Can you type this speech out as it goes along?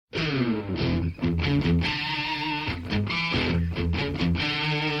Welcome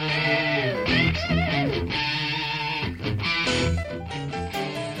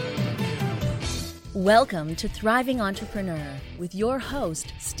to Thriving Entrepreneur with your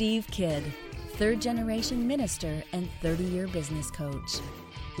host, Steve Kidd, third-generation minister and 30-year business coach.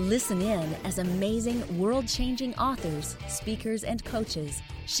 Listen in as amazing, world-changing authors, speakers, and coaches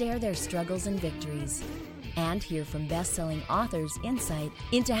share their struggles and victories. And hear from best-selling authors' insight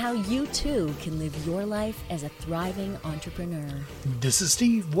into how you too can live your life as a thriving entrepreneur. This is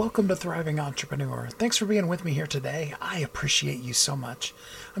Steve. Welcome to Thriving Entrepreneur. Thanks for being with me here today. I appreciate you so much.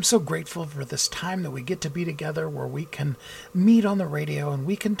 I'm so grateful for this time that we get to be together where we can meet on the radio and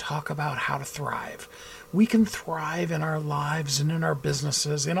we can talk about how to thrive. We can thrive in our lives and in our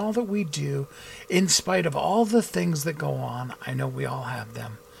businesses, in all that we do, in spite of all the things that go on. I know we all have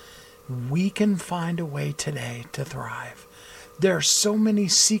them. We can find a way today to thrive. There are so many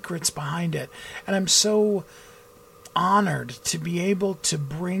secrets behind it, and I'm so honored to be able to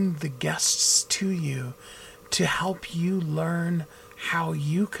bring the guests to you to help you learn how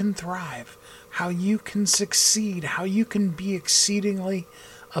you can thrive, how you can succeed, how you can be exceedingly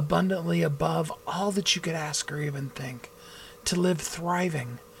abundantly above all that you could ask or even think, to live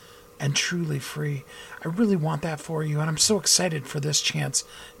thriving and truly free. I really want that for you, and I'm so excited for this chance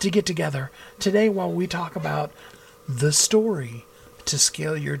to get together today while we talk about the story to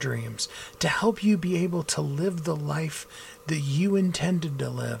scale your dreams, to help you be able to live the life that you intended to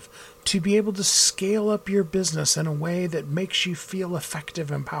live, to be able to scale up your business in a way that makes you feel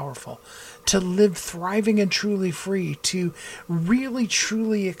effective and powerful, to live thriving and truly free, to really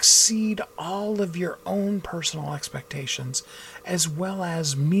truly exceed all of your own personal expectations, as well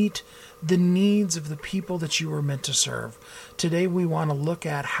as meet the needs of the people that you were meant to serve. Today we want to look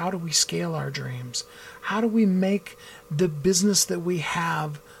at how do we scale our dreams? How do we make the business that we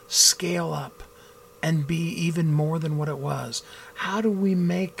have scale up and be even more than what it was? How do we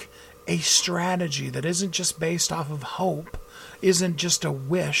make a strategy that isn't just based off of hope, isn't just a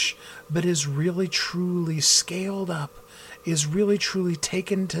wish, but is really truly scaled up, is really truly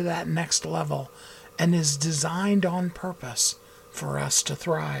taken to that next level, and is designed on purpose for us to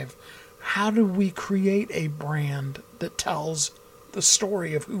thrive? How do we create a brand that tells the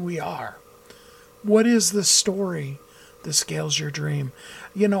story of who we are? What is the story that scales your dream?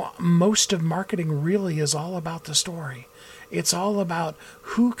 You know, most of marketing really is all about the story. It's all about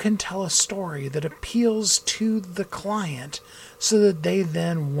who can tell a story that appeals to the client so that they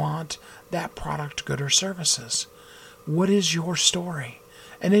then want that product, good, or services. What is your story?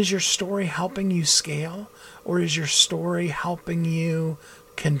 And is your story helping you scale, or is your story helping you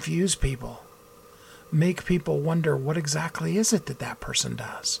confuse people? Make people wonder, what exactly is it that that person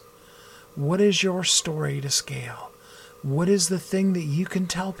does? What is your story to scale? What is the thing that you can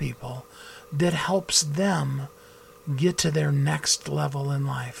tell people that helps them get to their next level in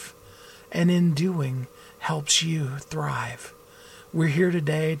life, and in doing helps you thrive? We're here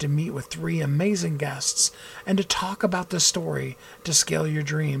today to meet with three amazing guests and to talk about the story to scale your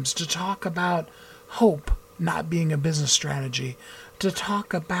dreams, to talk about hope not being a business strategy, to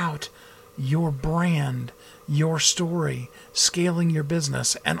talk about your brand, your story, scaling your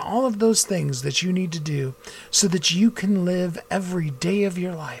business, and all of those things that you need to do so that you can live every day of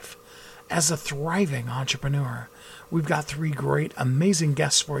your life as a thriving entrepreneur. We've got three great, amazing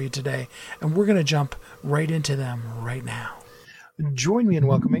guests for you today, and we're going to jump right into them right now. Join me in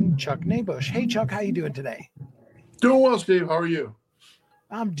welcoming Chuck Nabush. Hey, Chuck, how you doing today? Doing well, Steve. How are you?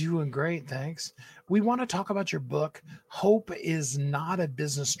 I'm doing great, thanks. We want to talk about your book, Hope is Not a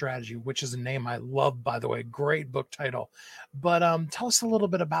Business Strategy, which is a name I love, by the way. Great book title. But tell us a little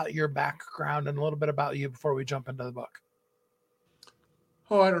bit about your background and a little bit about you before we jump into the book.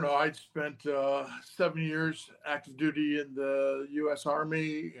 Oh, I don't know. I spent 7 years active duty in the U.S.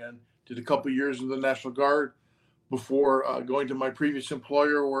 Army and did a couple of years in the National Guard before going to my previous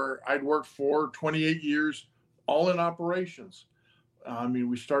employer, where I'd worked for 28 years, all in operations.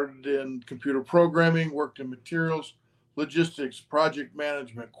 We started in computer programming, worked in materials, logistics, project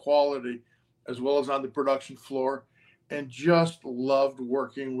management, quality, as well as on the production floor, and just loved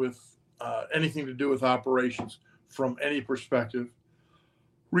working with anything to do with operations from any perspective.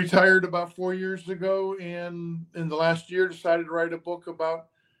 Retired about 4 years ago, and in the last year decided to write a book about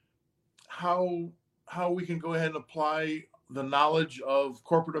how we can go ahead and apply the knowledge of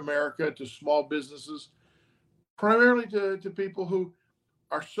corporate America to small businesses, primarily to people who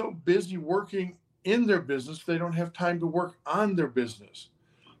are so busy working in their business, they don't have time to work on their business.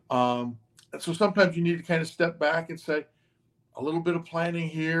 And so sometimes you need to kind of step back and say, a little bit of planning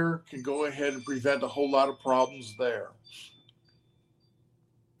here can go ahead and prevent a whole lot of problems there.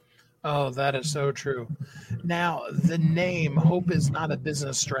 Oh, that is so true. Now, the name Hope is not a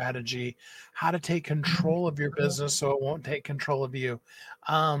business strategy, how to take control of your business so it won't take control of you.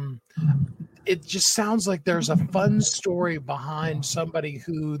 Um, it just sounds like there's a fun story behind somebody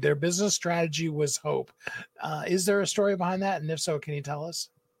who their business strategy was hope. Is there a story behind that? And if so, can you tell us?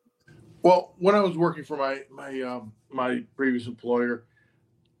 Well, when I was working for my previous employer,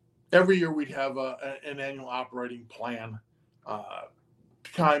 every year we'd have an annual operating plan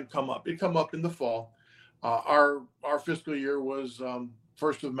time come up. It come up in the fall. Our fiscal year was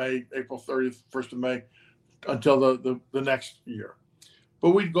 1st of May, April 30th, 1st of May, until the next year.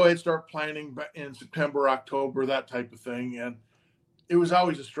 But we'd go ahead and start planning in September, October, that type of thing. And it was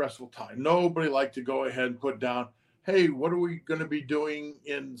always a stressful time. Nobody liked to go ahead and put down, hey, what are we going to be doing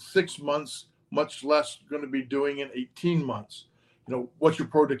in 6 months, much less going to be doing in 18 months? What's your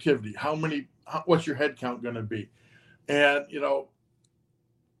productivity? What's your head count going to be? And,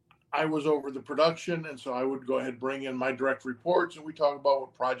 I was over the production. And so I would go ahead and bring in my direct reports and we talk about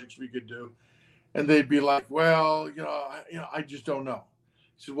what projects we could do. And they'd be like, well, I just don't know.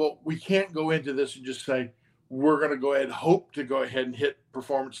 I said, well, we can't go into this and just say, we're going to go ahead and hope to go ahead and hit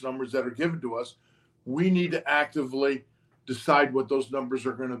performance numbers that are given to us. We need to actively decide what those numbers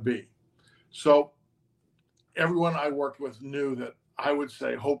are going to be. So everyone I worked with knew that I would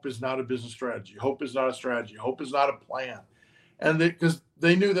say hope is not a business strategy. Hope is not a strategy. Hope is not a plan. And because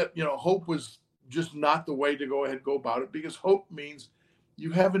they knew that, hope was just not the way to go ahead and go about it, because hope means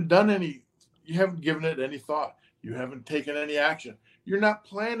you haven't given it any thought. You haven't taken any action. You're not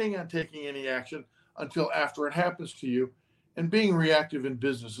planning on taking any action until after it happens to you. And being reactive in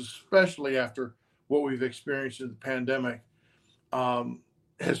business, especially after what we've experienced in the pandemic,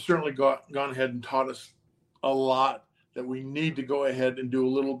 has certainly gone ahead and taught us a lot that we need to go ahead and do a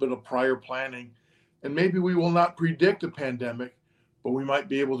little bit of prior planning. And maybe we will not predict a pandemic, but we might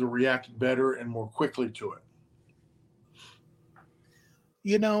be able to react better and more quickly to it.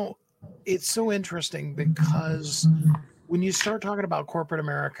 It's so interesting because when you start talking about corporate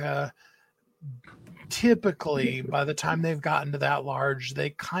America, typically by the time they've gotten to that large, they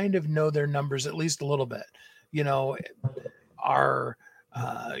kind of know their numbers at least a little bit. Our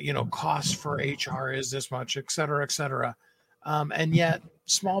cost for HR is this much, et cetera, et cetera. And yet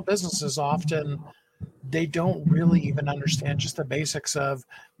small businesses often, they don't really even understand just the basics of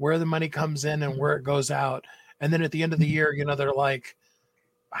where the money comes in and where it goes out. And then at the end of the year, they're like,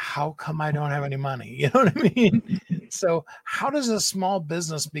 how come I don't have any money? You know what I mean? So how does a small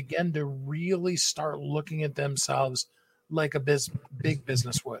business begin to really start looking at themselves like a big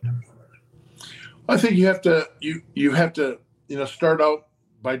business would? I think you have to start out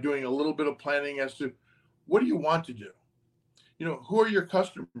by doing a little bit of planning as to what do you want to do? Who are your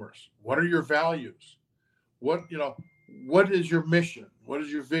customers? What are your values? What is your mission? What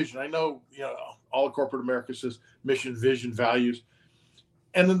is your vision? I know, all of corporate America says mission, vision, values.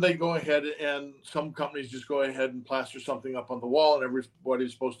 And then they go ahead and some companies just go ahead and plaster something up on the wall and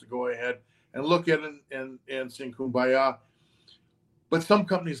everybody's supposed to go ahead and look at it and sing kumbaya. But some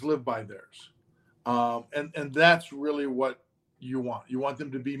companies live by theirs. And that's really what you want. You want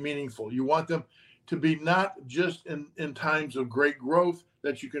them to be meaningful. You want them to be not just in times of great growth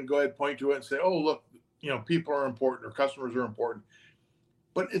that you can go ahead and point to it and say, oh, look, people are important or customers are important.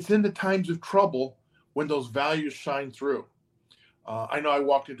 But it's in the times of trouble when those values shine through. I know I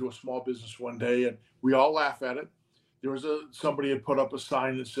walked into a small business one day and we all laugh at it. There was somebody had put up a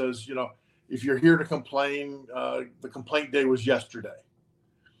sign that says, if you're here to complain, the complaint day was yesterday.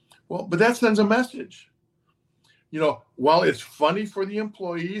 Well, but that sends a message. While it's funny for the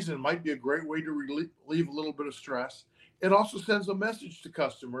employees and might be a great way to relieve a little bit of stress, it also sends a message to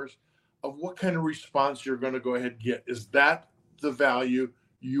customers of what kind of response you're going to go ahead and get. Is that the value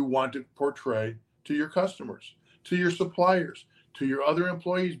you want to portray to your customers, to your suppliers, to your other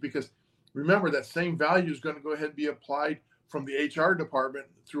employees? Because remember, that same value is going to go ahead and be applied from the HR department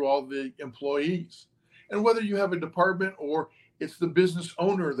through all the employees. And whether you have a department or it's the business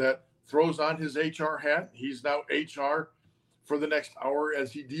owner that throws on his HR hat, he's now HR for the next hour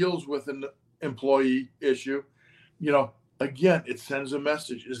as he deals with an employee issue, again, it sends a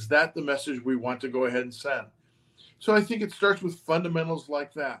message. Is that the message we want to go ahead and send? So I think it starts with fundamentals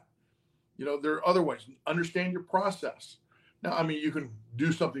like that. There are other ways. Understand your process. Now, you can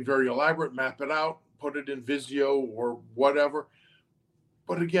do something very elaborate, map it out, put it in Visio or whatever.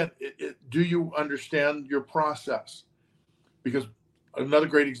 But again, do you understand your process? Because another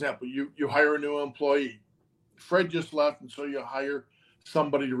great example, you hire a new employee. Fred just left, and so you hire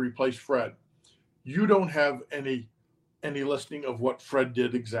somebody to replace Fred. You don't have any listing of what Fred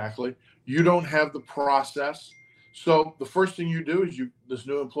did exactly. You don't have the process. So the first thing you do is this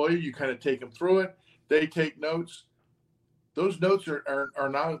new employee, you kind of take them through it. They take notes. Those notes are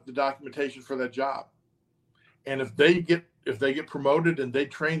now the documentation for that job. And if they get promoted and they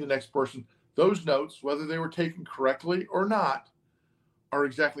train the next person, those notes, whether they were taken correctly or not, are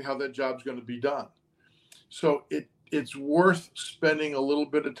exactly how that job's going to be done. So it's worth spending a little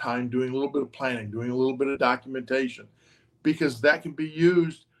bit of time doing a little bit of planning, doing a little bit of documentation, because that can be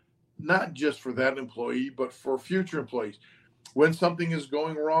used not just for that employee, but for future employees. When something is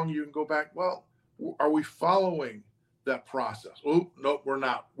going wrong, you can go back, well, are we following that process? Oh, nope, we're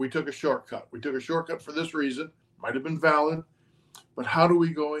not. We took a shortcut. We took a shortcut for this reason, might have been valid, but how do we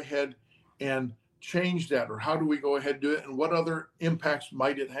go ahead and change that? Or how do we go ahead and do it? And what other impacts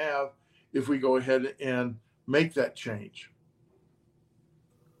might it have if we go ahead and make that change?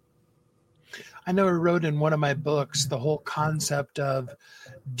 I know I wrote in one of my books the whole concept of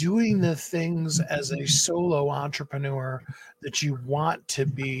doing the things as a solo entrepreneur that you want to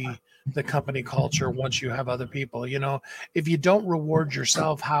be the company culture once you have other people. You know, if you don't reward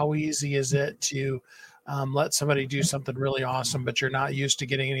yourself, how easy is it to let somebody do something really awesome, but you're not used to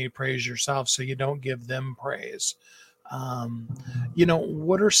getting any praise yourself, so you don't give them praise? You know,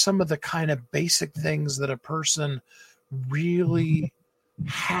 what are some of the kind of basic things that a person really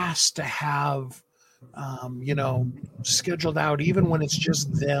has to have, you know, scheduled out, even when it's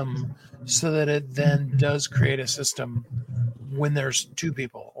just them, so that it then does create a system when there's 2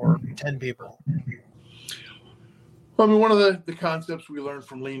 people or 10 people? Well, I mean, one of the concepts we learned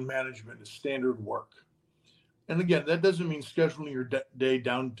from lean management is standard work. And again, that doesn't mean scheduling your day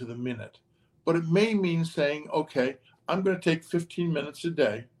down to the minute, but it may mean saying, okay, I'm going to take 15 minutes a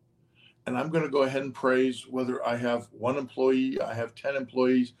day, and I'm going to go ahead and praise whether I have 1 employee, I have 10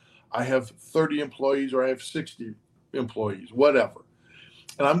 employees, I have 30 employees, or I have 60 employees, whatever.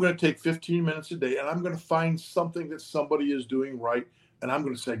 And I'm going to take 15 minutes a day, and I'm going to find something that somebody is doing right, and I'm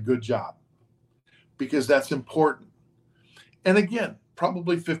going to say, good job, because that's important. And again,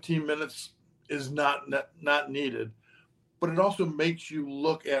 probably 15 minutes is not needed, but it also makes you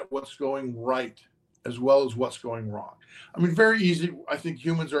look at what's going right as well as what's going wrong. I mean, very easy. I think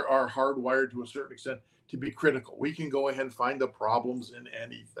humans are hardwired to a certain extent to be critical. We can go ahead and find the problems in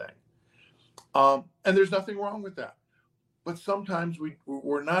anything. And there's nothing wrong with that. But sometimes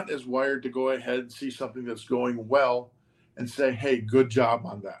we're not as wired to go ahead and see something that's going well and say, hey, good job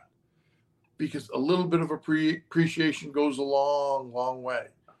on that. Because a little bit of appreciation goes a long, long way.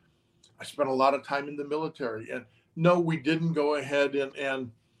 I spent a lot of time in the military, and no, we didn't go ahead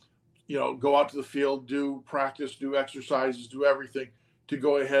and you know, go out to the field, do practice, do exercises, do everything to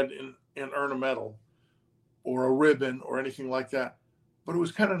go ahead and earn a medal or a ribbon or anything like that. But it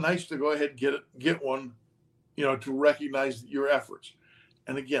was kind of nice to go ahead and get one, you know, to recognize your efforts.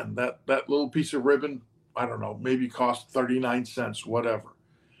 And again, that little piece of ribbon, I don't know, maybe cost 39 cents, whatever.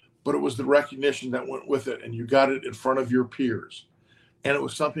 But it was the recognition that went with it, and you got it in front of your peers. And it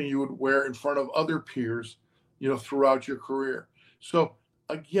was something you would wear in front of other peers, you know, throughout your career. So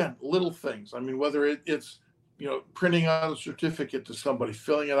again, little things. I mean, whether it's, you know, printing out a certificate to somebody,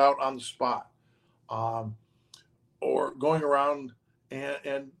 filling it out on the spot, or going around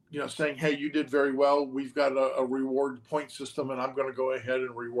and you know, saying, hey, you did very well. We've got a reward point system, and I'm going to go ahead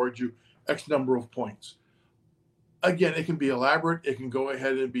and reward you X number of points. Again, it can be elaborate. It can go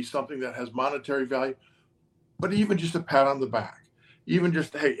ahead and be something that has monetary value, but even just a pat on the back. Even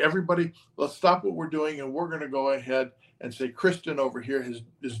just, hey, everybody, let's stop what we're doing, and we're going to go ahead and say, Kristen over here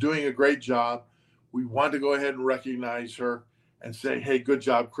is doing a great job. We want to go ahead and recognize her and say, hey, good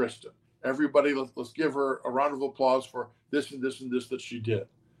job, Kristen. Everybody, let's give her a round of applause for this and this and this that she did.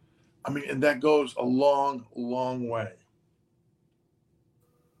 I mean, and that goes a long, long way.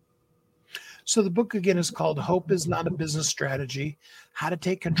 So the book, again, is called Hope is Not a Business Strategy, How to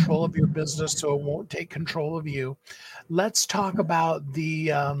Take Control of Your Business So It Won't Take Control of You. Let's talk about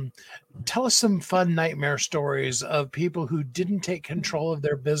tell us some fun nightmare stories of people who didn't take control of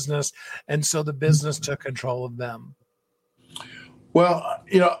their business, and so the business took control of them. Well,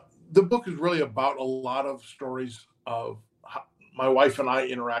 you know, the book is really about a lot of stories of my wife and I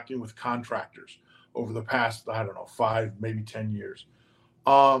interacting with contractors over the past, I don't know, 5, maybe 10 years.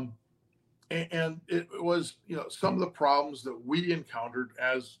 And it was, you know, some of the problems that we encountered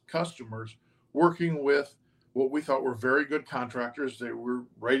as customers working with what we thought were very good contractors. They were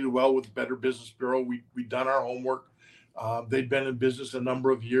rated well with the Better Business Bureau. We'd done our homework. They'd been in business a number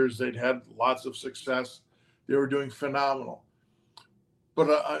of years. They'd had lots of success. They were doing phenomenal. But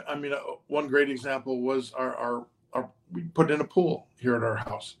I mean, one great example was we put in a pool here at our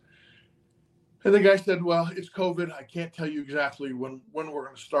house. And the guy said, well, it's COVID. I can't tell you exactly when we're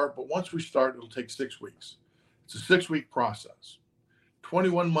going to start, but once we start, it'll take 6 weeks. It's a 6-week process.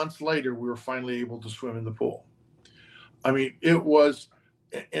 21 months later, we were finally able to swim in the pool. I mean, it was,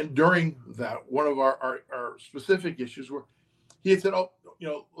 and during that, one of our specific issues were, he had said, "Oh,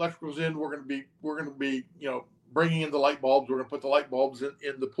 electrical's in. We're going to be, bringing in the light bulbs. We're going to put the light bulbs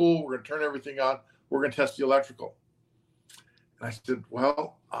in the pool. We're going to turn everything on. We're going to test the electrical." And I said,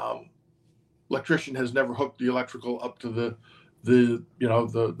 "Well, electrician has never hooked the electrical up to the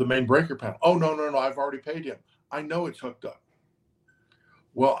main breaker panel." "Oh, no, I've already paid him." "I know it's hooked up."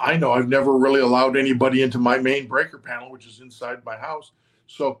 "Well, I know I've never really allowed anybody into my main breaker panel, which is inside my house.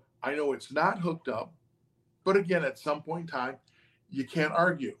 So I know it's not hooked up. But again, at some point in time, you can't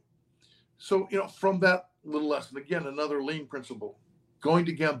argue." So, from that little lesson, again, another lean principle, going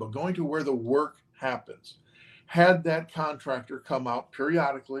to Gemba, going to where the work happens. Had that contractor come out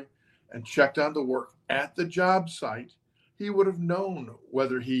periodically and checked on the work at the job site, he would have known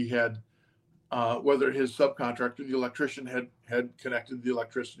whether his subcontractor, the electrician, had connected the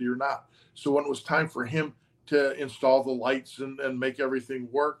electricity or not. So when it was time for him to install the lights and make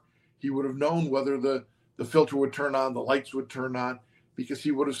everything work, he would have known whether the filter would turn on, the lights would turn on, because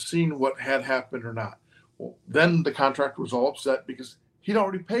he would have seen what had happened or not. Well, then the contractor was all upset because he'd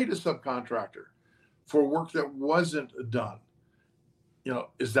already paid a subcontractor for work that wasn't done.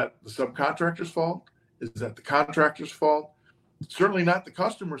 Is that the subcontractor's fault? Is that the contractor's fault? Certainly not the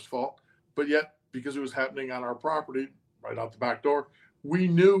customer's fault. But yet, because it was happening on our property, right out the back door, we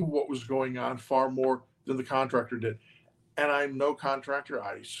knew what was going on far more than the contractor did. And I'm no contractor.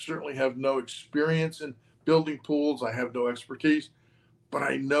 I certainly have no experience in building pools. I have no expertise. But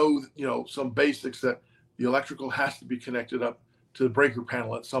I know, some basics, that the electrical has to be connected up to the breaker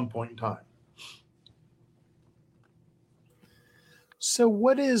panel at some point in time. So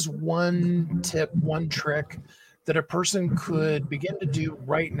what is one tip, one trick that a person could begin to do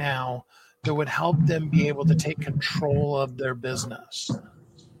right now that would help them be able to take control of their business?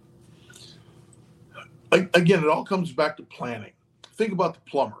 Again, it all comes back to planning. Think about the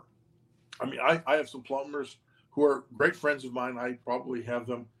plumber. I mean, I have some plumbers who are great friends of mine. I probably have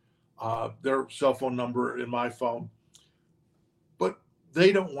their cell phone number in my phone, but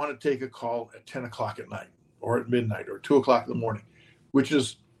they don't want to take a call at 10 o'clock at night or at midnight or 2 o'clock in the morning, which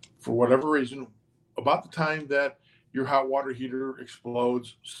is, for whatever reason, about the time that your hot water heater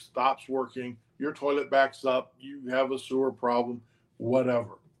explodes, stops working, your toilet backs up, you have a sewer problem,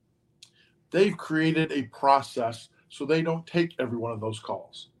 whatever. They've created a process so they don't take every one of those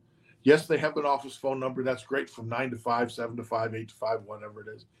calls. Yes, they have an office phone number. That's great, from 9 to 5, 7 to 5, 8 to 5, whatever it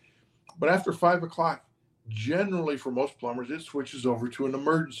is. But after 5 o'clock, generally for most plumbers, it switches over to an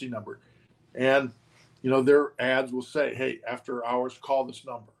emergency number. And, their ads will say, "Hey, after hours, call this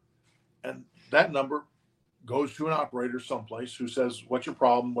number." And that number goes to an operator someplace who says, "What's your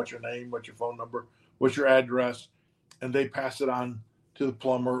problem? What's your name? What's your phone number? What's your address?" And they pass it on to the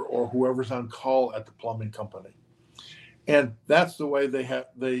plumber or whoever's on call at the plumbing company. And that's the way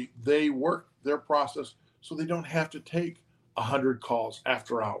they work their process, so they don't have to take 100 calls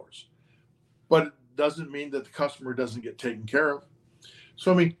after hours. But it doesn't mean that the customer doesn't get taken care of.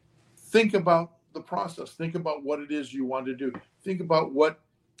 So, think about the process. Think about what it is you want to do. Think about what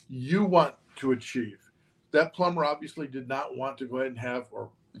you want to achieve. That plumber obviously did not want to go ahead and have,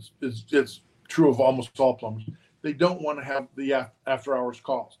 or it's true of almost all plumbers, they don't want to have the after hours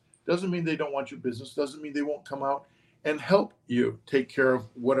calls. Doesn't mean they don't want your business. Doesn't mean they won't come out and help you take care of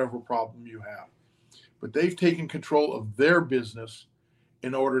whatever problem you have. But they've taken control of their business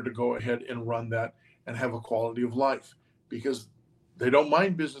in order to go ahead and run that and have a quality of life, because they don't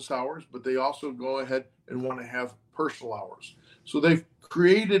mind business hours, but they also go ahead and want to have personal hours. So they've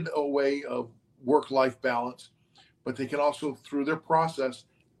created a way of work-life balance, but they can also, through their process,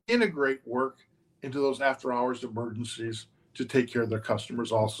 integrate work into those after-hours emergencies to take care of their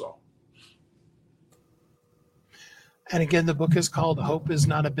customers also. And again, the book is called Hope is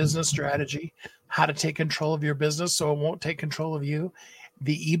Not a Business Strategy, How to Take Control of Your Business So It Won't Take Control of You.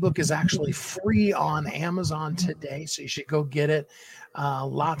 The ebook is actually free on Amazon today, so you should go get it.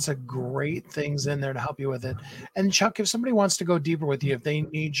 Lots of great things in there to help you with it. And Chuck, if somebody wants to go deeper with you, if they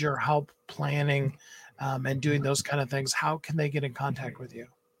need your help planning and doing those kind of things, how can they get in contact with you?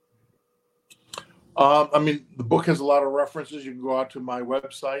 The book has a lot of references. You can go out to my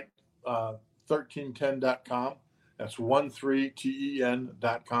website, 1310.com. That's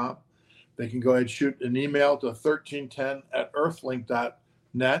 13ten.com. They can go ahead and shoot an email to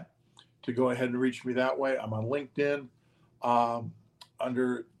 1310@earthlink.net to go ahead and reach me that way. I'm on LinkedIn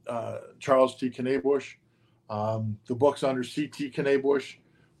under Charles T. Knabush. The book's under C.T. Knabush.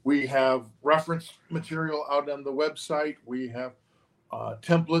 We have reference material out on the website. We have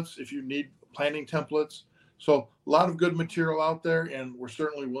templates if you need planning templates. So a lot of good material out there, and we're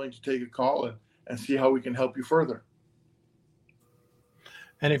certainly willing to take a call and see how we can help you further.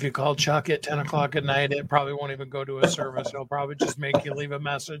 And if you call Chuck at 10 o'clock at night, it probably won't even go to a service. He'll probably just make you leave a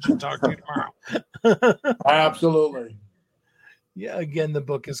message and talk to you tomorrow. Absolutely. Yeah, again, the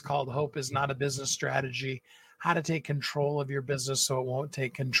book is called Hope is Not a Business Strategy, How to Take Control of Your Business So It Won't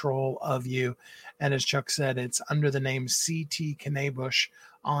Take Control of You. And as Chuck said, it's under the name C.T. Knabush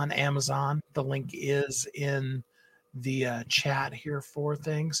on Amazon. The link is in the chat here for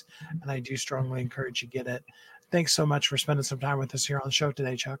things, and I do strongly encourage you to get it. Thanks so much for spending some time with us here on the show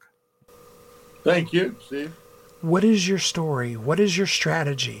today, Chuck. Thank you, Steve. What is your story? What is your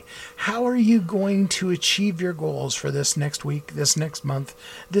strategy? How are you going to achieve your goals for this next week, this next month,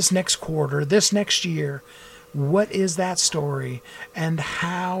 this next quarter, this next year? What is that story? And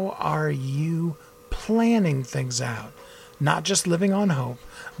how are you planning things out? Not just living on hope,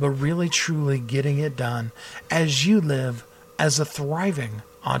 but really truly getting it done as you live as a thriving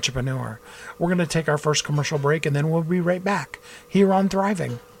entrepreneur. We're going to take our first commercial break, and then we'll be right back here on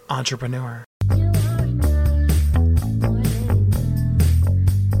Thriving Entrepreneur.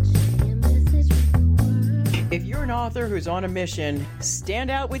 If you're an author who's on a mission, stand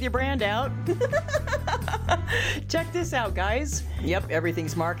out with your brand out. Check this out, guys. Yep,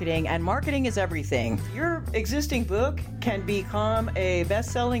 everything's marketing, and marketing is everything. Your existing book can become a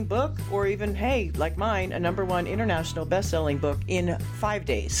best-selling book, or even, hey, like mine, a #1 international best-selling book in 5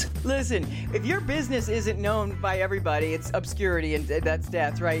 days. Listen, if your business isn't known by everybody, it's obscurity, and that's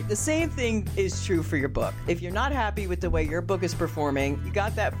death, right? The same thing is true for your book. If you're not happy with the way your book is performing, you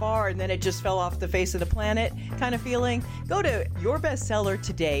got that far, and then it just fell off the face of the planet kind of feeling, go to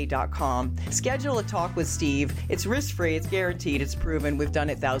yourbestsellertoday.com. Schedule a talk with Steve. It's risk-free, it's guaranteed, it's proven. We've done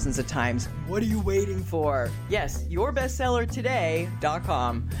it thousands of times. What are you waiting for? Yes,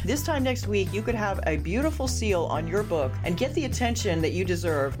 yourbestsellertoday.com. This time next week, you could have a beautiful seal on your book and get the attention that you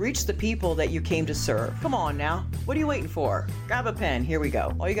deserve. Reach the people that you came to serve. Come on now. What are you waiting for? Grab a pen. Here we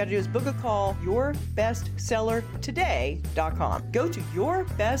go. All you got to do is book a call, yourbestsellertoday.com. Go to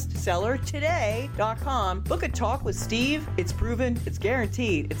yourbestsellertoday.com. Book a talk with Steve. It's proven, it's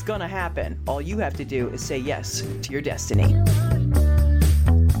guaranteed, it's gonna happen. All you have to do is say yes to your destiny.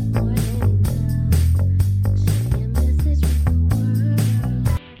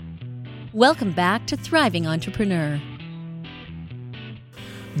 Welcome back to Thriving Entrepreneur.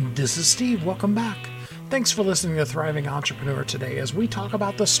 This is Steve. Welcome back. Thanks for listening to Thriving Entrepreneur today as we talk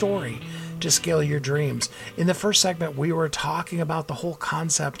about the story to scale your dreams. In the first segment, we were talking about the whole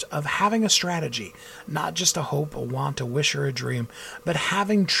concept of having a strategy, not just a hope, a want, a wish, or a dream, but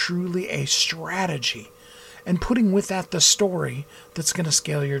having truly a strategy and putting with that the story that's going to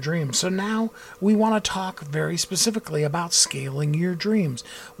scale your dreams. So now we want to talk very specifically about scaling your dreams.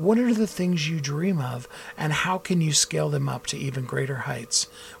 What are the things you dream of, and how can you scale them up to even greater heights?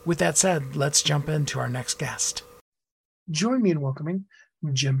 With that said, let's jump into our next guest. Join me in welcoming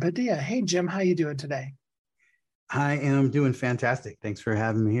Jim Padilla. Hey, Jim, how you doing today? I am doing fantastic. Thanks for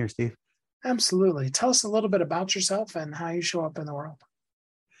having me here, Steve. Absolutely. Tell us a little bit about yourself and how you show up in the world.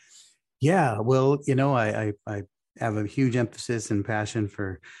 Yeah, well, I have a huge emphasis and passion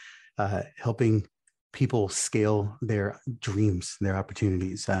for helping people scale their dreams, their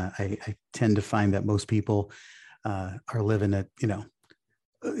opportunities. I tend to find that most people are living at, a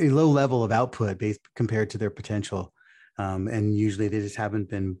low level of output based compared to their potential. And usually they just haven't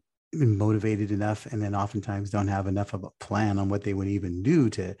been motivated enough, and then oftentimes don't have enough of a plan on what they would even do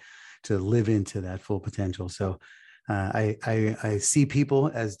to live into that full potential. So I see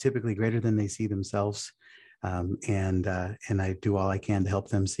people as typically greater than they see themselves. And I do all I can to help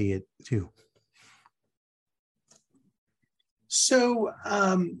them see it too. So,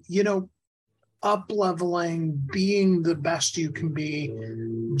 up-leveling, being the best you can be,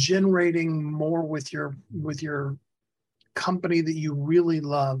 generating more with your company that you really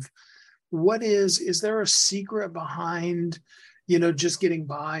love. Is there a secret behind, just getting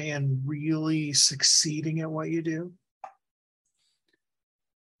by and really succeeding at what you do?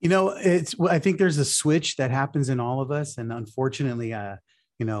 I think there's a switch that happens in all of us. And unfortunately,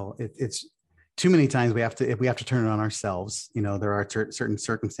 it's too many times we have to turn it on ourselves. There are certain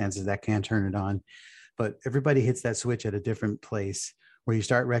circumstances that can turn it on, but everybody hits that switch at a different place where you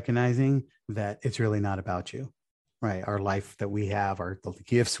start recognizing that it's really not about you, right? Our life that we have, the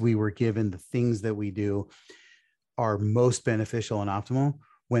gifts we were given, the things that we do are most beneficial and optimal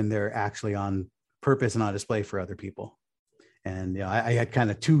when they're actually on purpose and on display for other people. And I had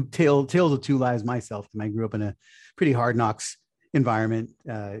kind of tales of two lives myself. I grew up in a pretty hard knocks environment,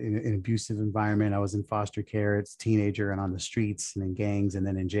 in an abusive environment. I was in foster care as a teenager and on the streets and in gangs and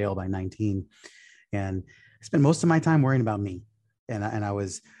then in jail by 19. And I spent most of my time worrying about me. And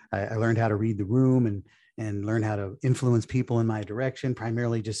I learned how to read the room and learn how to influence people in my direction,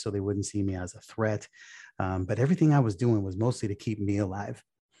 primarily just so they wouldn't see me as a threat. But everything I was doing was mostly to keep me alive.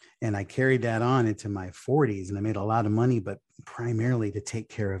 And I carried that on into my 40s, and I made a lot of money, but primarily to take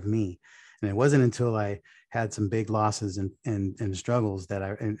care of me. And it wasn't until I had some big losses and struggles that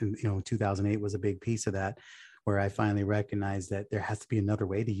and 2008 was a big piece of that, where I finally recognized that there has to be another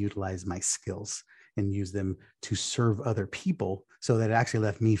way to utilize my skills and use them to serve other people, so that it actually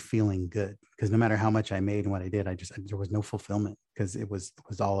left me feeling good. Because no matter how much I made and what I did, there was no fulfillment, because it was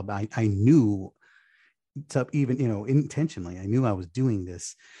all about, I knew, to even, intentionally, I knew I was doing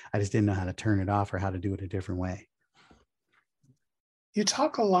this. I just didn't know how to turn it off or how to do it a different way. You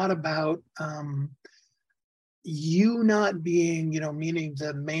talk a lot about you not being, meaning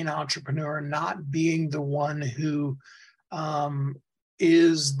the main entrepreneur, not being the one who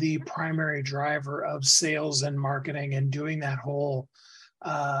is the primary driver of sales and marketing, and doing that whole,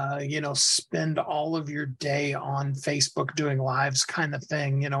 spend all of your day on Facebook doing lives kind of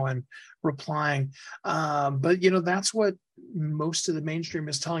thing, and replying. But, that's what most of the mainstream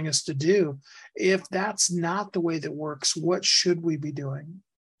is telling us to do. If that's not the way that works, what should we be doing?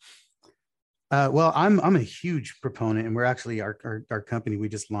 Well, I'm a huge proponent, and we're actually our company. We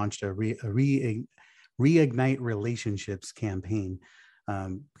just launched a reignite relationships campaign,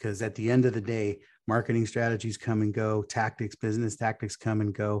 because at the end of the day, marketing strategies come and go, business tactics come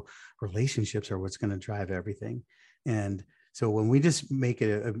and go. Relationships are what's going to drive everything. And so when we just make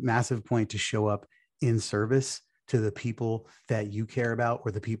it a massive point to show up in service to the people that you care about,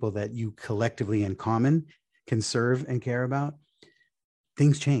 or the people that you collectively in common can serve and care about,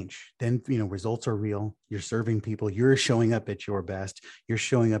 things change. Then, results are real. You're serving people. You're showing up at your best. You're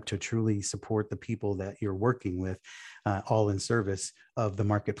showing up to truly support the people that you're working with, all in service of the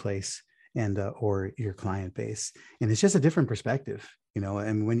marketplace and or your client base. And it's just a different perspective,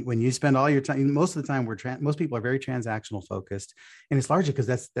 and when you spend all your time, most of the time most people are very transactional focused, and it's largely because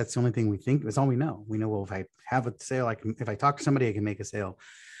that's the only thing we think. It's all we know. We know, well, if I have a sale, if I talk to somebody, I can make a sale,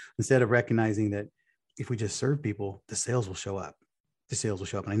 instead of recognizing that if we just serve people, the sales will show up.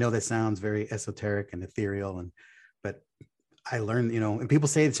 And I know that sounds very esoteric and ethereal, but I learned, and people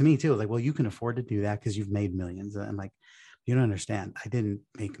say it to me too, like, well, you can afford to do that because you've made millions. And I'm like, you don't understand. I didn't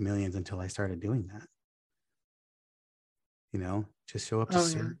make millions until I started doing that. Just show up to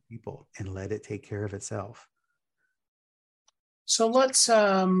serve people and let it take care of itself. So let's,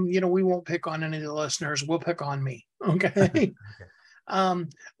 we won't pick on any of the listeners. We'll pick on me. Okay. Okay.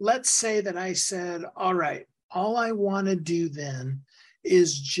 Let's say that I said, all right, all I want to do then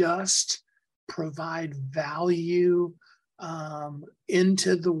is just provide value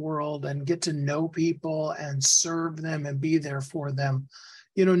into the world and get to know people and serve them and be there for them.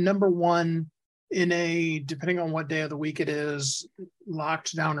 Number one, depending on what day of the week it is,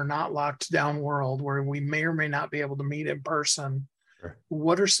 locked down or not locked down world where we may or may not be able to meet in person, sure,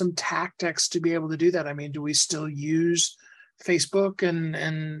 what are some tactics to be able to do that? I mean, do we still use Facebook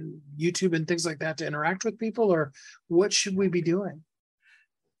and YouTube and things like that to interact with people, or what should we be doing?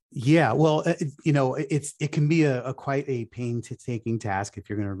 Yeah, well, it can be a quite a painstaking task if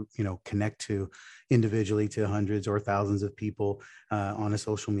you're going to, connect to individually to hundreds or thousands of people on a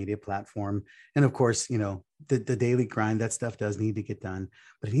social media platform. And of course, the daily grind, that stuff does need to get done,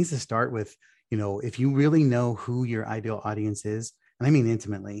 but it needs to start with, if you really know who your ideal audience is, and I mean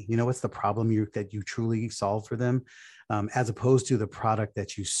intimately, what's the problem that you truly solve for them, as opposed to the product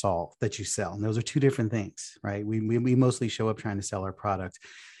that you sell. And those are two different things, right? We mostly show up trying to sell our product.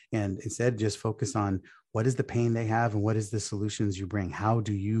 And instead, just focus on what is the pain they have and what is the solutions you bring. How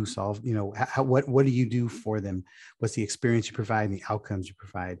do you solve, what do you do for them? What's the experience you provide and the outcomes you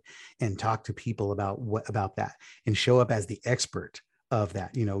provide? And talk to people about that and show up as the expert of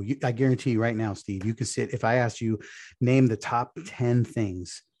that. I guarantee you right now, Steve, you can if I asked you, name the top 10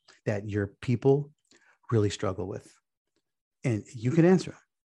 things that your people really struggle with, and you can answer them,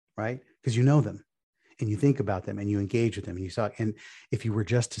 right? Because you know them. And you think about them and you engage with them and if you were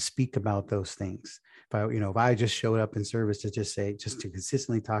just to speak about those things, if I just showed up in service to to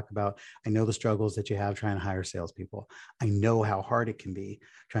consistently talk about, I know the struggles that you have trying to hire salespeople. I know how hard it can be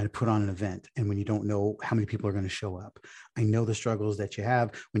trying to put on an event. And when you don't know how many people are going to show up, I know the struggles that you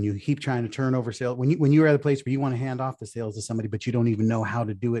have when you keep trying to turn over sales, when you're at a place where you want to hand off the sales to somebody, but you don't even know how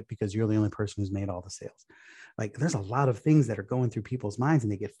to do it because you're the only person who's made all the sales. Like, there's a lot of things that are going through people's minds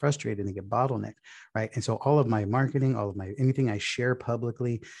and they get frustrated and they get bottlenecked, right? And so all of my marketing, anything I share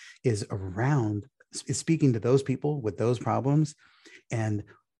publicly is speaking to those people with those problems and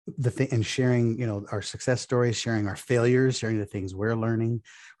the thing, and sharing, our success stories, sharing our failures, sharing the things we're learning,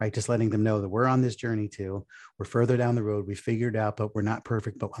 right? Just letting them know that we're on this journey too. We're further down the road. We figured out, but we're not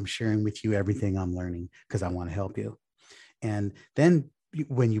perfect, but I'm sharing with you everything I'm learning because I want to help you. And then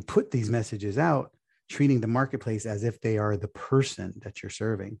when you put these messages out, treating the marketplace as if they are the person that you're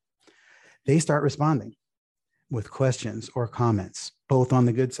serving, they start responding with questions or comments, both on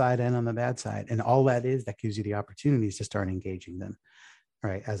the good side and on the bad side. And all that gives you the opportunities to start engaging them,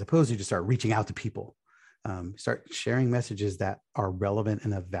 right? As opposed to just start reaching out to people, start sharing messages that are relevant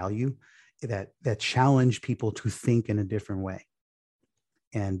and of value, that challenge people to think in a different way.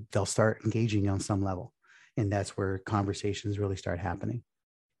 And they'll start engaging on some level. And that's where conversations really start happening.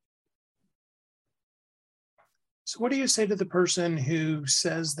 So what do you say to the person who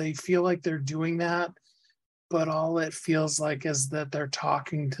says they feel like they're doing that, but all it feels like is that they're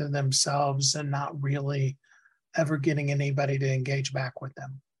talking to themselves and not really ever getting anybody to engage back with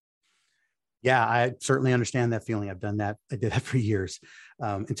them? Yeah, I certainly understand that feeling. I've done that. I did that for years.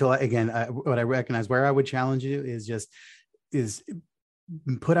 What I recognize where I would challenge you is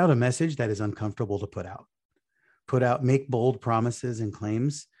put out a message that is uncomfortable to put out. Make bold promises and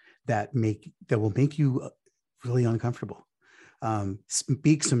claims that will make you really uncomfortable.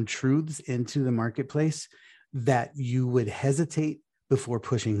 Speak some truths into the marketplace that you would hesitate before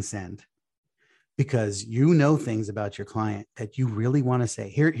pushing send, because you know things about your client that you really want to say.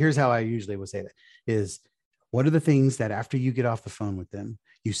 Here's how I usually would say that is, what are the things that after you get off the phone with them,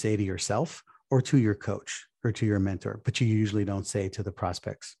 you say to yourself or to your coach or to your mentor, but you usually don't say to the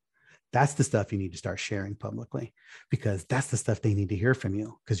prospects? That's the stuff you need to start sharing publicly, because that's the stuff they need to hear from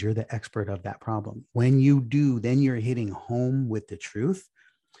you, because you're the expert of that problem. When you do, then you're hitting home with the truth,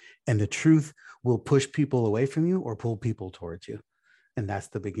 and the truth will push people away from you or pull people towards you. And that's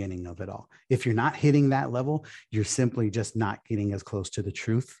the beginning of it all. If you're not hitting that level, you're simply just not getting as close to the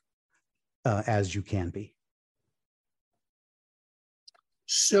truth as you can be.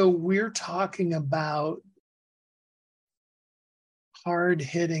 So we're talking about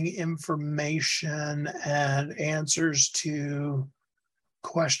hard-hitting information and answers to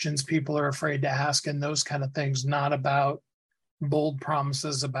questions people are afraid to ask and those kind of things, not about bold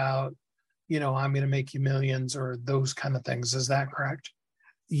promises about, I'm going to make you millions or those kind of things. Is that correct?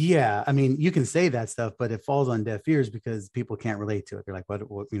 Yeah. I mean, you can say that stuff, but it falls on deaf ears because people can't relate to it. They're like, what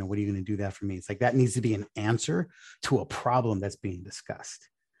are you going to do that for me? It's like, that needs to be an answer to a problem that's being discussed.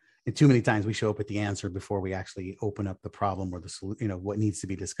 And too many times we show up with the answer before we actually open up the problem or the solution, what needs to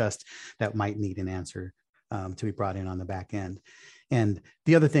be discussed that might need an answer to be brought in on the back end. And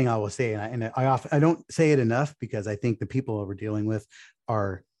the other thing I will say, I don't say it enough, because I think the people we're dealing with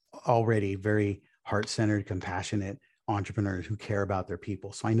are already very heart-centered, compassionate entrepreneurs who care about their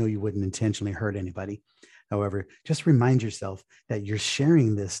people. So I know you wouldn't intentionally hurt anybody. However, just remind yourself that you're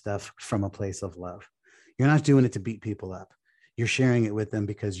sharing this stuff from a place of love. You're not doing it to beat people up. You're sharing it with them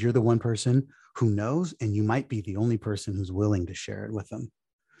because you're the one person who knows, and you might be the only person who's willing to share it with them.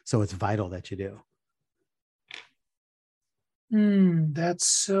 So it's vital that you do. That's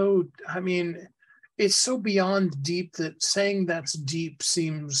so, it's so beyond deep that saying that's deep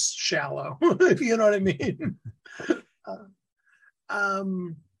seems shallow. You know what I mean?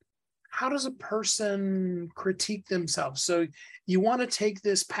 How does a person critique themselves? So you want to take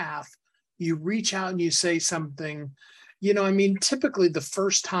this path, you reach out and you say something, typically the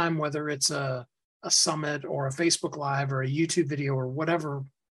first time, whether it's a summit or a Facebook Live or a YouTube video or whatever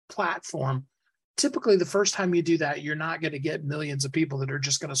platform, typically the first time you do that, you're not going to get millions of people that are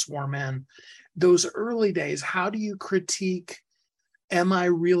just going to swarm in. Those early days, how do you critique, am I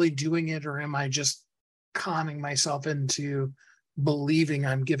really doing it, or am I just conning myself into believing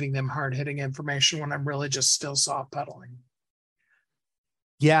I'm giving them hard-hitting information when I'm really just still soft pedaling?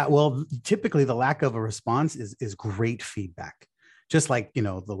 Yeah, well, typically the lack of a response is great feedback. Just like,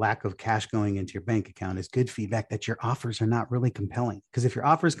 the lack of cash going into your bank account is good feedback that your offers are not really compelling. Because if your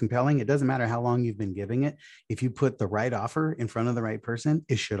offer is compelling, it doesn't matter how long you've been giving it. If you put the right offer in front of the right person,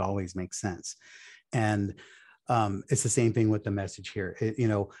 it should always make sense. And it's the same thing with the message here.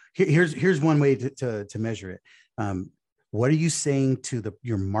 Here's one way to measure it. What are you saying to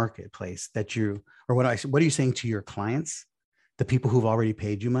your marketplace what are you saying to your clients, the people who've already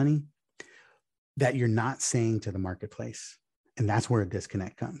paid you money, that you're not saying to the marketplace? And that's where a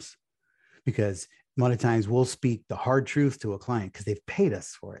disconnect comes, because a lot of times we'll speak the hard truth to a client because they've paid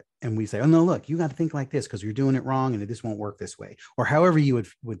us for it. And we say, oh, no, look, you got to think like this because you're doing it wrong and this won't work this way. Or however you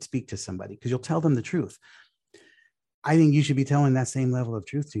would speak to somebody, because you'll tell them the truth. I think you should be telling that same level of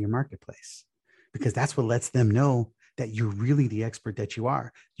truth to your marketplace, because that's what lets them know that you're really the expert that you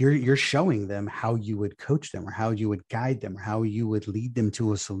are. You're showing them how you would coach them or how you would guide them or how you would lead them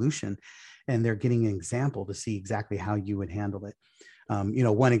to a solution. And they're getting an example to see exactly how you would handle it.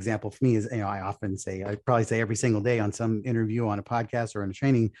 One example for me is, I probably say every single day on some interview, on a podcast or in a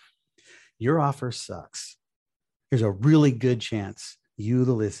training, your offer sucks. There's a really good chance you,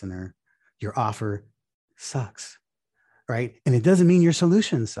 the listener, your offer sucks, right? And it doesn't mean your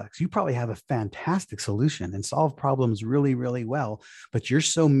solution sucks. You probably have a fantastic solution and solve problems really, really well, but you're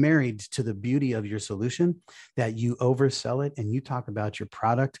so married to the beauty of your solution that you oversell it and you talk about your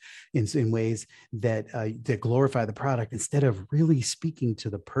product in ways that glorify the product instead of really speaking to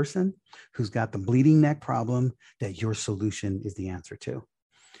the person who's got the bleeding neck problem that your solution is the answer to.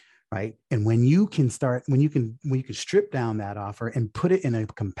 Right. And when you can strip down that offer and put it in a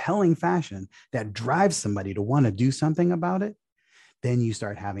compelling fashion that drives somebody to want to do something about it, then you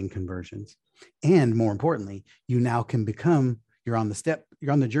start having conversions. And more importantly, you now can you're on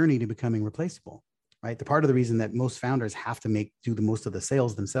the journey to becoming replaceable. Right. The part of the reason that most founders have to do the most of the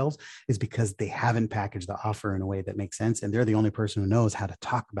sales themselves is because they haven't packaged the offer in a way that makes sense. And they're the only person who knows how to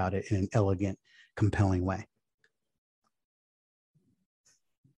talk about it in an elegant, compelling way.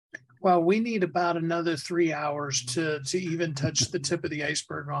 Well, we need about another 3 hours to even touch the tip of the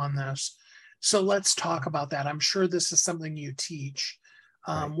iceberg on this. So let's talk about that. I'm sure this is something you teach.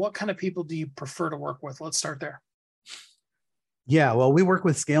 Right. What kind of people do you prefer to work with? Let's start there. Yeah, well, we work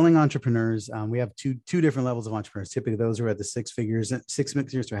with scaling entrepreneurs. We have two different levels of entrepreneurs. Typically, those are at the six figures to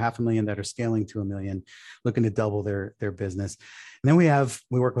 $500,000 that are scaling to $1 million, looking to double their business. And then we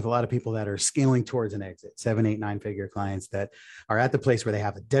work with a lot of people that are scaling towards an exit, 7, 8, 9-figure clients that are at the place where they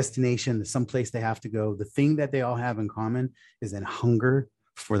have a destination, some place they have to go. The thing that they all have in common is a hunger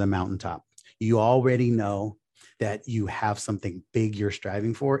for the mountaintop. You already know that you have something big you're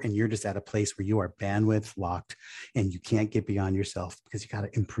striving for, and you're just at a place where you are bandwidth locked and you can't get beyond yourself because you got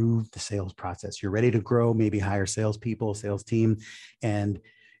to improve the sales process. You're ready to grow, maybe hire salespeople, sales team, and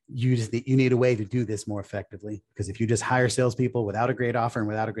you need a way to do this more effectively. Because if you just hire salespeople without a great offer and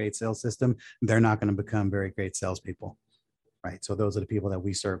without a great sales system, they're not going to become very great salespeople, right? So those are the people that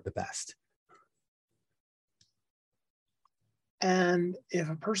we serve the best. And if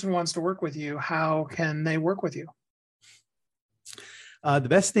a person wants to work with you, how can they work with you? The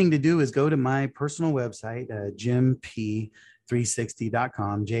best thing to do is go to my personal website,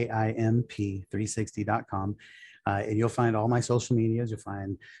 jimp360.com, JIMP360.com. And you'll find all my social medias. You'll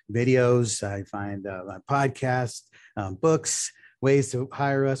find videos. You find my podcast, books, ways to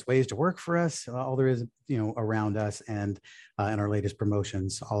hire us, ways to work for us. All there is, around us, and our latest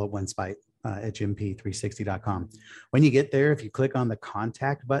promotions, all at one spot. At jimp360.com. When you get there, if you click on the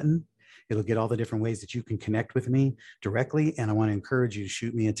contact button, it'll get all the different ways that you can connect with me directly. And I want to encourage you to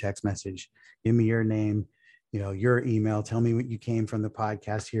shoot me a text message. Give me your name, your email. Tell me what you came from the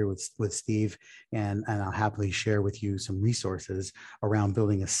podcast here with Steve, and I'll happily share with you some resources around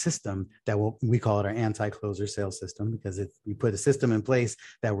building a system that we call it our anti-closer sales system, because if you put a system in place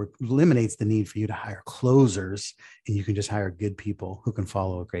that eliminates the need for you to hire closers, and you can just hire good people who can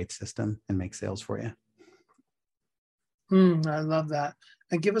follow a great system and make sales for you. I love that.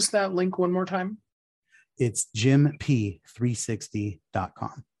 And give us that link one more time. It's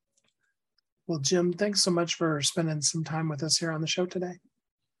jimp360.com. Well, Jim, thanks so much for spending some time with us here on the show today.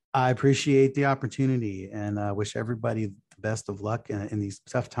 I appreciate the opportunity, and I wish everybody the best of luck in these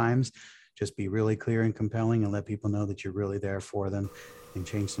tough times. Just be really clear and compelling and let people know that you're really there for them and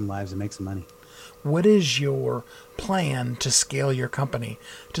change some lives and make some money. What is your plan to scale your company,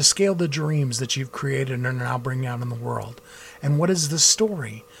 to scale the dreams that you've created and are now bringing out in the world? And what is the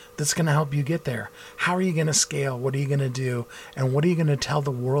story that's going to help you get there? How are you going to scale? What are you going to do? And what are you going to tell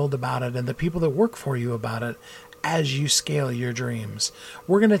the world about it and the people that work for you about it as you scale your dreams?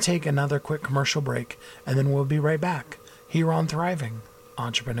 We're going to take another quick commercial break, and then we'll be right back here on Thriving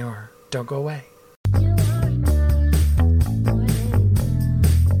Entrepreneur. Don't go away.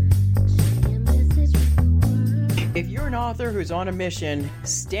 If you're an author who's on a mission,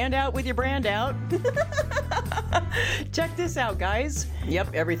 stand out with your brand out. Check this out, guys.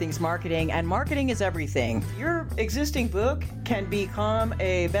 Yep, everything's marketing, and marketing is everything. Your existing book can become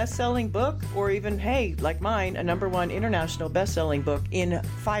a best-selling book, or even, hey, like mine, a #1 international best-selling book in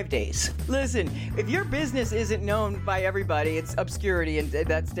 5 days. Listen, if your business isn't known by everybody, it's obscurity, and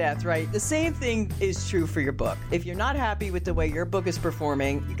that's death, right? The same thing is true for your book. If you're not happy with the way your book is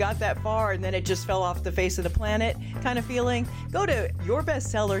performing, you got that far and then it just fell off the face of the planet, kind of feeling scaling? Go to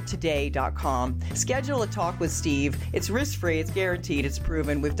yourbestsellertoday.com. Schedule a talk with Steve. It's risk-free, it's guaranteed, it's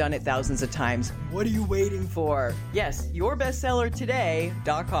proven. We've done it thousands of times. What are you waiting for? Yes,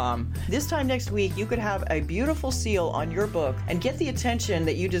 yourbestsellertoday.com. This time next week, you could have a beautiful seal on your book and get the attention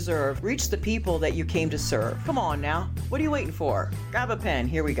that you deserve. Reach the people that you came to serve. Come on now. What are you waiting for? Grab a pen.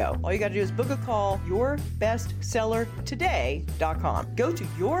 Here we go. All you got to do is book a call, yourbestsellertoday.com. Go to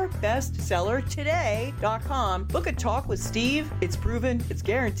yourbestsellertoday.com. Book a talk with Steve. It's proven. It's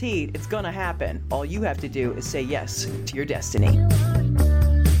guaranteed. It's going to happen. All you have to do is say yes to your destiny.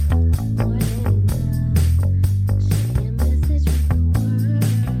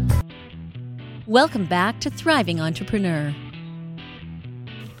 Welcome back to Thriving Entrepreneur.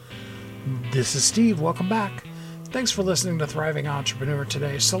 This is Steve. Welcome back. Thanks for listening to Thriving Entrepreneur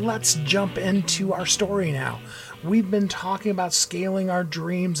today. So let's jump into our story now. We've been talking about scaling our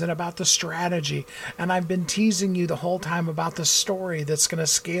dreams and about the strategy, and I've been teasing you the whole time about the story that's going to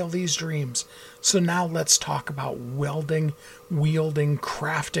scale these dreams. So now let's talk about welding, wielding,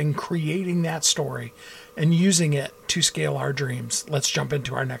 crafting, creating that story, and using it to scale our dreams. Let's jump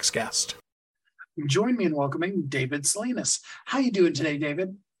into our next guest. Join me in welcoming David Salinas. How you doing today,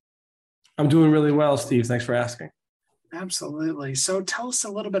 David? I'm doing really well, Steve. Thanks for asking. Absolutely. So tell us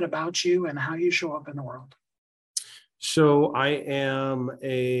a little bit about you and how you show up in the world. So I am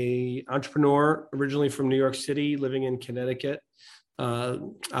an entrepreneur originally from New York City, living in Connecticut. I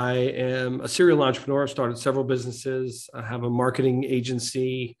am a serial entrepreneur. I've started several businesses. I have a marketing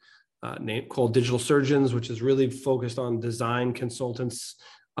agency called Digital Surgeons, which is really focused on design consultancy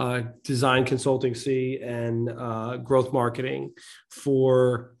and growth marketing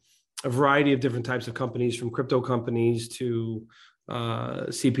for a variety of different types of companies, from crypto companies to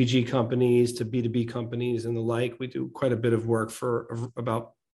CPG companies to B2B companies and the like. We do quite a bit of work for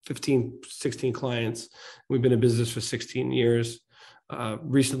about 15, 16 clients. We've been in business for 16 years.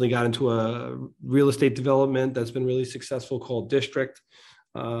 Recently got into a real estate development that's been really successful called District.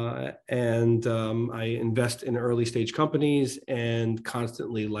 I invest in early stage companies and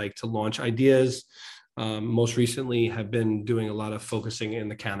constantly like to launch ideas. Most recently have been doing a lot of focusing in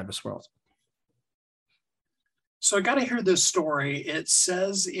the cannabis world. So I got to hear this story. It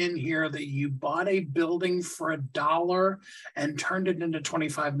says in here that you bought a building for $1 and turned it into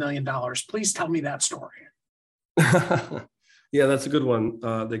 $25 million. Please tell me that story. Yeah, that's a good one.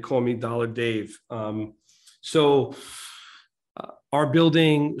 They call me Dollar Dave. Our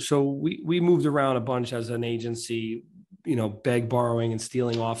building, so we moved around a bunch as an agency, beg, borrowing, and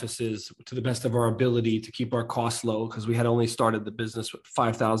stealing offices to the best of our ability to keep our costs low, because we had only started the business with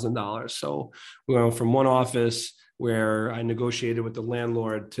 $5,000. So we went from one office where I negotiated with the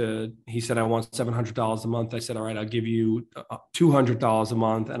landlord he said, I want $700 a month. I said, all right, I'll give you $200 a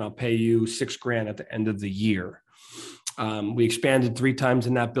month and I'll pay you $6,000 at the end of the year. We expanded 3 times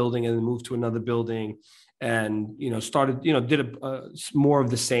in that building and then moved to another building and, started, did more of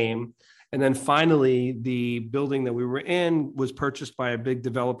the same. And then finally, the building that we were in was purchased by a big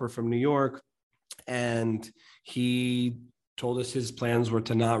developer from New York. And he told us his plans were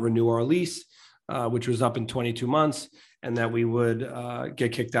to not renew our lease, which was up in 22 months, and that we would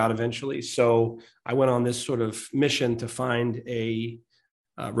get kicked out eventually. So I went on this sort of mission to find a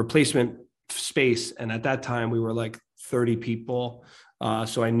replacement space. And at that time, we were like 30 people.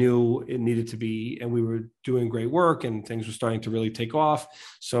 So I knew it needed to be, and we were doing great work and things were starting to really take off.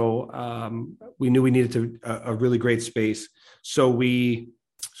 So we knew we needed a really great space. So I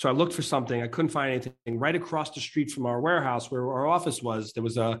looked for something. I couldn't find anything. Right across the street from our warehouse where our office was, there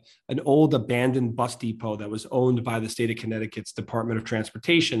was an old abandoned bus depot that was owned by the state of Connecticut's Department of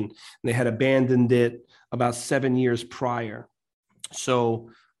Transportation. And they had abandoned it about 7 years prior. So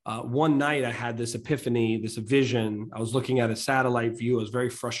one night I had this epiphany, this vision. I was looking at a satellite view. I was very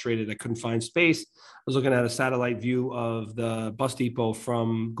frustrated. I couldn't find space. I was looking at a satellite view of the bus depot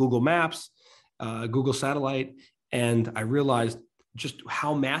from Google Maps, Google Satellite, and I realized just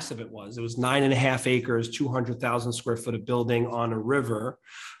how massive it was. It was 9.5 acres, 200,000 square foot of building on a river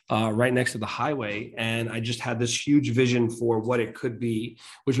right next to the highway. And I just had this huge vision for what it could be,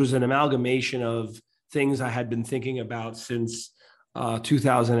 which was an amalgamation of things I had been thinking about since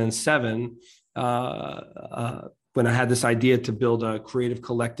 2007, when I had this idea to build a creative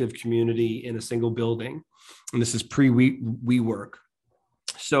collective community in a single building. And this is pre-WeWork.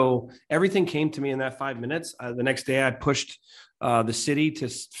 So everything came to me in that 5 minutes. The next day I pushed the city to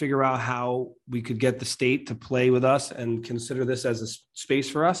figure out how we could get the state to play with us and consider this as a space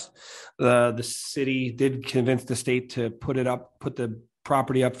for us. The city did convince the state to put the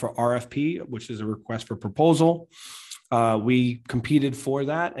property up for RFP, which is a request for proposal. We competed for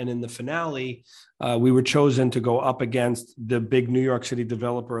that. And in the finale, we were chosen to go up against the big New York City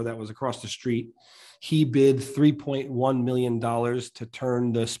developer that was across the street. He bid $3.1 million to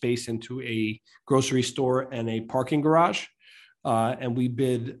turn the space into a grocery store and a parking garage. And we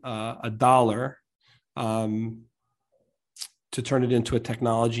bid $1 to turn it into a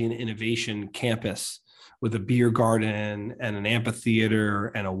technology and innovation campus with a beer garden and an amphitheater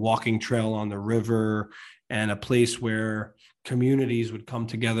and a walking trail on the river and a place where communities would come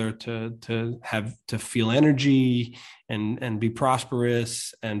together to feel energy and be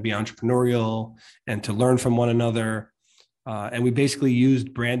prosperous and be entrepreneurial and to learn from one another. And we basically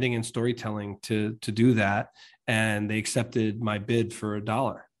used branding and storytelling to do that. And they accepted my bid for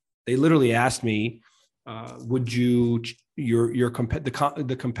 $1. They literally asked me, would you,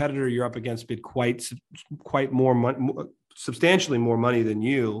 the competitor you're up against bid quite more money, substantially more money than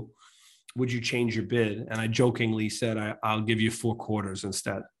you. Would you change your bid? And I jokingly said, I'll give you 4 quarters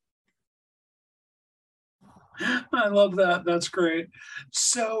instead. I love that. That's great.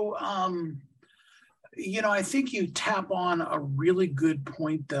 So, I think you tap on a really good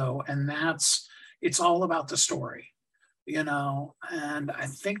point though, and it's all about the story, and I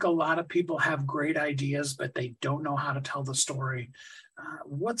think a lot of people have great ideas, but they don't know how to tell the story.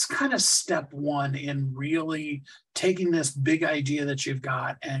 What's kind of step one in really taking this big idea that you've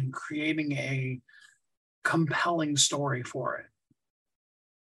got and creating a compelling story for it?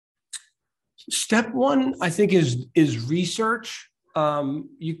 Step one, I think, is research.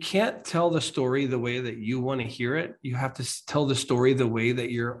 You can't tell the story the way that you want to hear it. You have to tell the story the way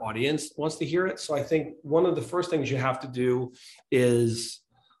that your audience wants to hear it. So I think one of the first things you have to do is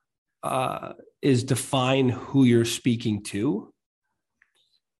define who you're speaking to,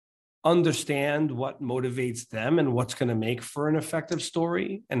 understand what motivates them and what's going to make for an effective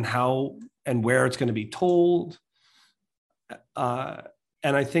story and how and where it's going to be told.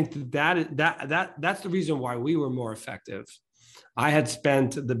 And I think that's the reason why we were more effective. I had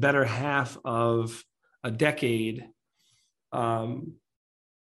spent the better half of a decade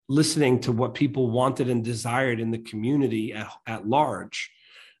listening to what people wanted and desired in the community at large,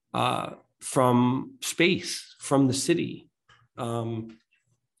 from space, from the city, and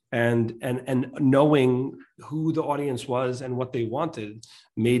knowing who the audience was and what they wanted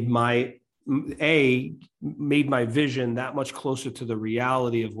made my vision that much closer to the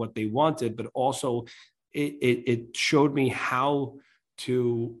reality of what they wanted, but also it showed me how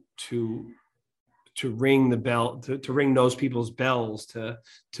to ring the bell, to ring those people's bells, to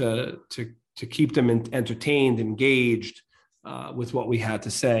keep them entertained, engaged with what we had to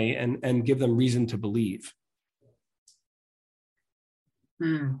say, and give them reason to believe.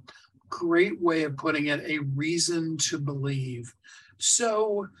 Great way of putting it, a reason to believe.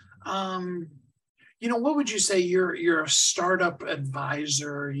 So, what would you say? You're a startup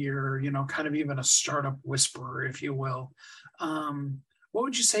advisor, you're, kind of even a startup whisperer, if you will. What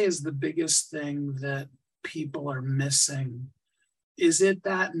would you say is the biggest thing that people are missing? Is it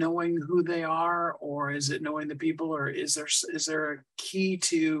that knowing who they are, or is it knowing the people, or is there a key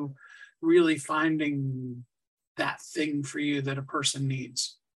to really finding that thing for you that a person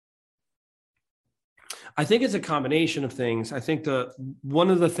needs? I think it's a combination of things. I think one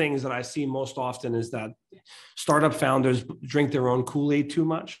of the things that I see most often is that startup founders drink their own Kool-Aid too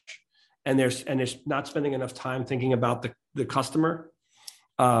much, and they're not spending enough time thinking about the customer.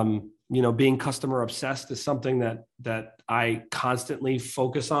 Being customer obsessed is something that I constantly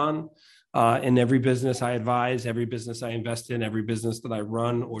focus on in every business I advise, every business I invest in, every business that I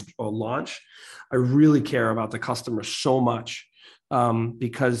run or launch. I really care about the customer so much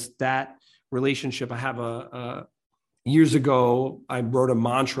because that relationship, I have years ago, I wrote a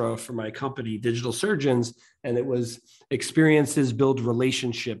mantra for my company, Digital Surgeons, and it was experiences build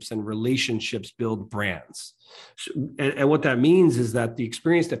relationships and relationships build brands. And what that means is that the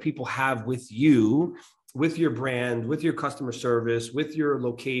experience that people have with you, with your brand, with your customer service, with your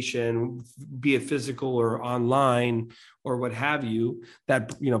location, be it physical or online or what have you,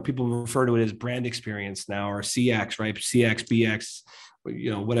 that, people refer to it as brand experience now, or CX, right? CX, BX,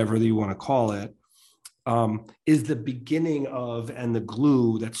 whatever you want to call it, is the beginning of and the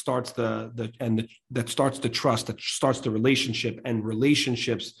glue that starts that starts the trust, that starts the relationship, and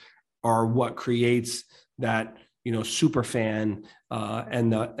relationships are what creates that super fan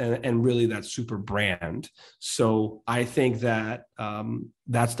and really that super brand. So I think that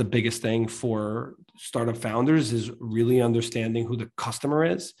that's the biggest thing for startup founders, is really understanding who the customer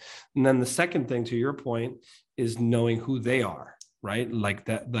is, and then the second thing, to your point, is knowing who they are. right? Like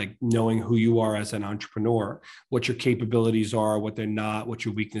that, like knowing who you are as an entrepreneur, what your capabilities are, what they're not, what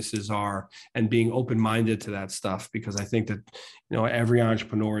your weaknesses are, and being open-minded to that stuff. Because I think that, every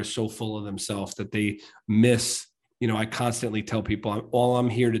entrepreneur is so full of themselves that they miss, I constantly tell people, all I'm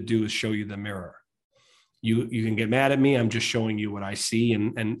here to do is show you the mirror. You can get mad at me. I'm just showing you what I see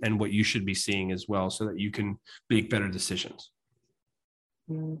and what you should be seeing as well, so that you can make better decisions.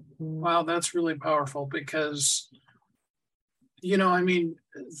 Wow, that's really powerful because,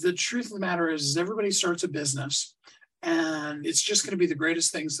 the truth of the matter is everybody starts a business and it's just going to be the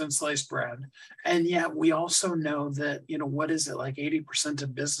greatest thing since sliced bread. And yet we also know that, what is it, like 80%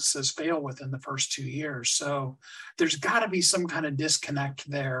 of businesses fail within the first 2 years. So there's got to be some kind of disconnect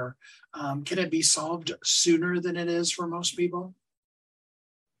there. Can it be solved sooner than it is for most people?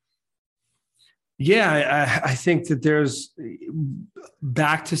 Yeah, I think that there's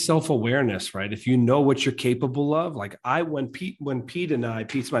back to self-awareness, right? If you know what you're capable of, like Pete's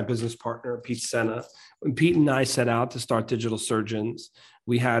my business partner, Pete Senna, when Pete and I set out to start Digital Surgeons,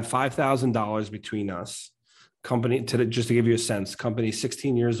 we had $5,000 between us. Just to give you a sense, company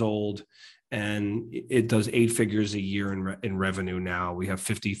 16 years old, and it does 8 figures a year in revenue now. We have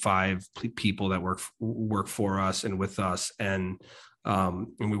 55 people that work for us and with us, and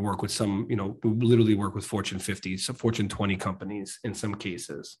we work with some, we literally work with Fortune 50, so Fortune 20 companies in some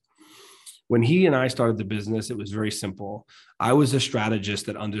cases. When he and I started the business, it was very simple. I was a strategist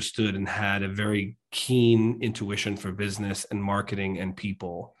that understood and had a very keen intuition for business and marketing and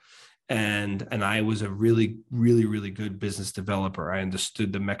people. And I was a really, really, really good business developer. I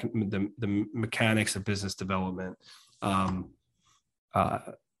understood the mechanics of business development.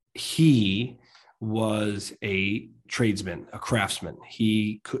 He was a tradesman, a craftsman.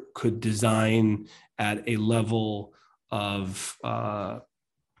 He could design at a level of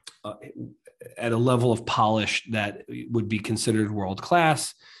polish that would be considered world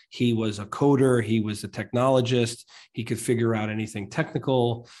class. He was a coder. He was a technologist. He could figure out anything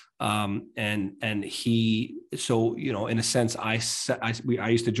technical. In a sense, I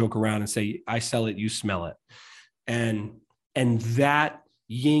used to joke around and say, I sell it, you smell it. And that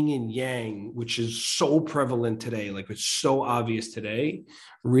yin and yang, which is so prevalent today, like it's so obvious today,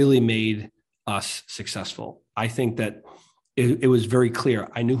 really made us successful. I think that it was very clear.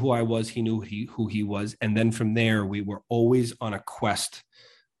 I knew who I was. He knew who he was. And then from there, we were always on a quest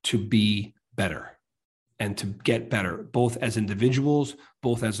to be better and to get better, both as individuals,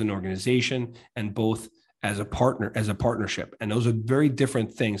 both as an organization, and both as a partnership. And those are very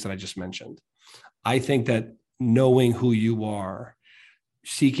different things that I just mentioned. I think that knowing who you are,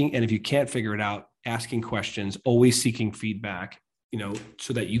 seeking, and if you can't figure it out, asking questions, always seeking feedback,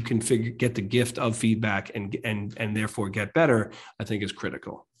 so that you can get the gift of feedback and therefore get better, I think is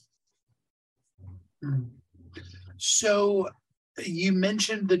critical. So you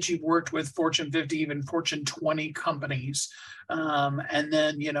mentioned that you've worked with Fortune 50, even Fortune 20 companies. And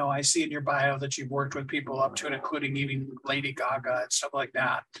then, I see in your bio that you've worked with people up to and including even Lady Gaga and stuff like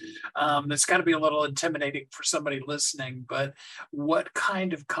that. It's got to be a little intimidating for somebody listening, but what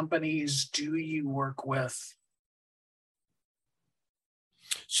kind of companies do you work with?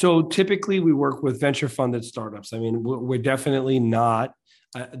 So typically we work with venture funded startups. I mean, we're definitely not,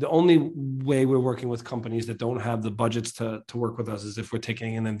 the only way we're working with companies that don't have the budgets to work with us is if we're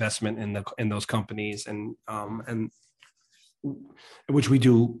taking an investment in those companies, and which we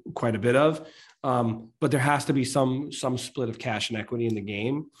do quite a bit of. But there has to be some split of cash and equity in the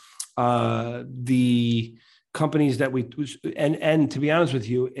game. The companies that and to be honest with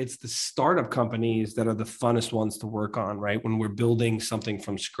you, it's the startup companies that are the funnest ones to work on, right? When we're building something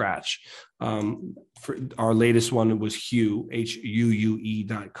from scratch. For our latest one was Hue,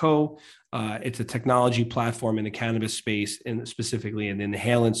 HUUE.co. It's a technology platform in the cannabis space, and specifically in the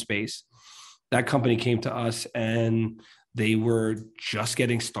inhalant space. That company came to us and they were just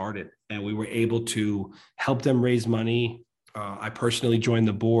getting started, and we were able to help them raise money. I personally joined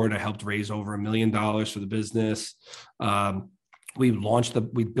the board. I helped raise over $1 million for the business. We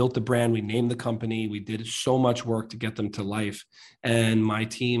built the brand, we named the company, we did so much work to get them to life. And my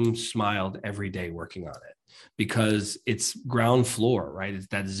team smiled every day working on it because it's ground floor, right? It's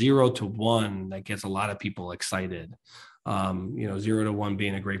that 0 to 1 that gets a lot of people excited. 0 to 1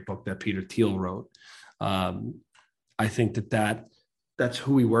 being a great book that Peter Thiel wrote. I think that's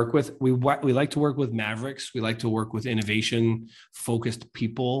who we work with. We like to work with mavericks. We like to work with innovation-focused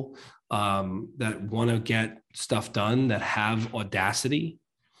people that want to get stuff done, that have audacity.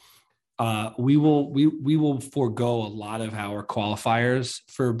 We will forego a lot of our qualifiers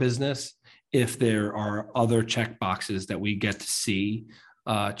for business if there are other check boxes that we get to see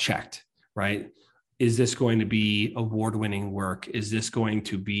checked, right? is this going to be award-winning work? Is this going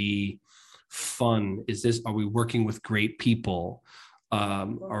to be fun? Are we working with great people?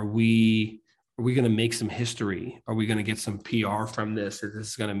 Are we going to make some history? Are we going to get some PR from this? Is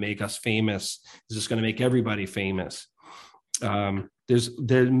this going to make us famous? Is this going to make everybody famous?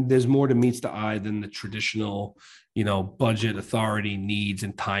 There's more to meets the eye than the traditional, budget, authority, needs,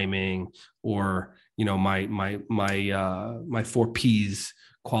 and timing, or my 4 Ps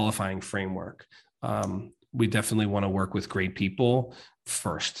qualifying framework. We definitely want to work with great people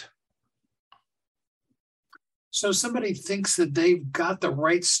first. So somebody thinks that they've got the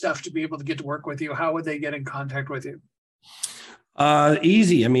right stuff to be able to get to work with you. How would they get in contact with you?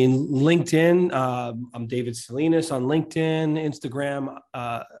 Easy. I mean, LinkedIn. I'm David Salinas on LinkedIn, Instagram.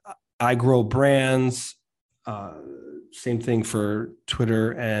 I Grow Brands. Same thing for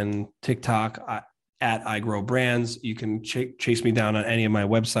Twitter and TikTok. At I Grow Brands. You can chase me down on any of my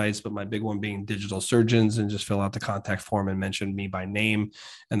websites, but my big one being Digital Surgeons, and just fill out the contact form and mention me by name,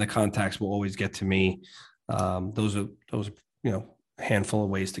 and the contacts will always get to me. Those are a handful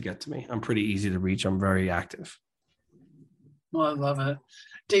of ways to get to me. I'm pretty easy to reach. I'm very active. Well, I love it.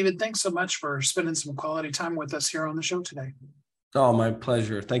 David, thanks so much for spending some quality time with us here on the show today. Oh, my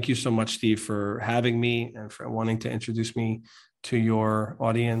pleasure. Thank you so much, Steve, for having me and for wanting to introduce me to your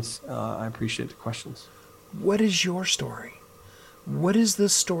audience. I appreciate the questions. What is your story? What is the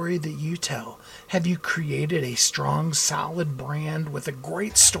story that you tell? Have you created a strong, solid brand with a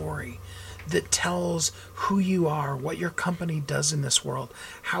great story that tells who you are, what your company does in this world,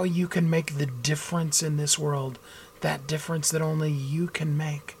 how you can make the difference in this world, that difference that only you can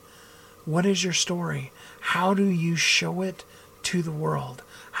make? What is your story? How do you show it to the world?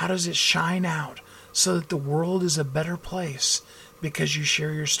 How does it shine out so that the world is a better place because you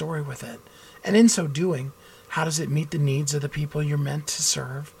share your story with it? And in so doing, how does it meet the needs of the people you're meant to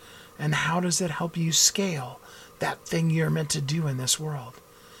serve? And how does it help you scale that thing you're meant to do in this world?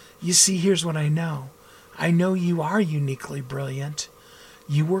 You see, here's what I know. I know you are uniquely brilliant.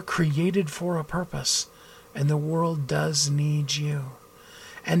 You were created for a purpose, and the world does need you.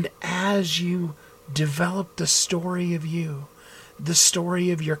 And as you develop the story of you, the story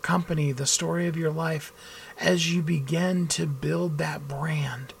of your company, the story of your life, as you begin to build that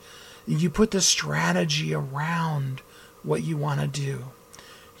brand, you put the strategy around what you want to do.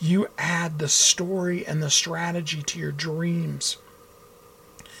 You add the story and the strategy to your dreams,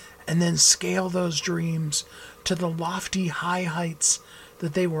 and then scale those dreams to the lofty high heights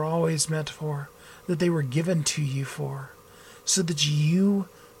that they were always meant for, that they were given to you for, so that you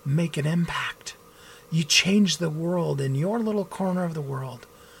make an impact. You change the world in your little corner of the world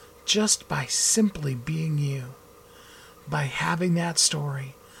just by simply being you, by having that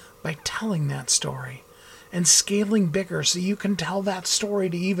story, by telling that story, and scaling bigger so you can tell that story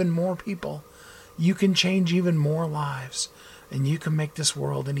to even more people. You can change even more lives, and you can make this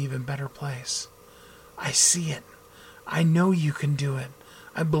world an even better place. I see it. I know you can do it.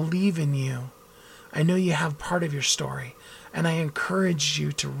 I believe in you. I know you have part of your story, and I encourage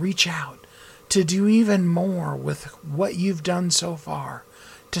you to reach out, to do even more with what you've done so far,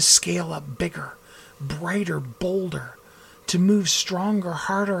 to scale up bigger, brighter, bolder, to move stronger,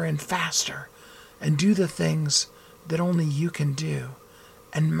 harder, and faster, and do the things that only you can do,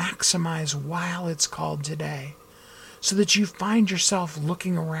 and maximize while it's called today, so that you find yourself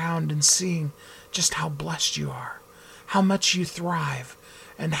looking around and seeing just how blessed you are, how much you thrive,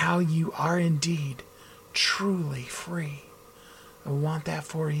 and how you are indeed truly free. I want that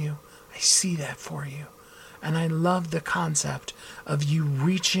for you. I see that for you. And I love the concept of you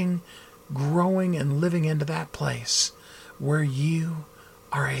reaching, growing, and living into that place where you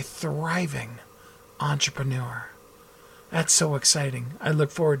are a thriving entrepreneur. That's so exciting. I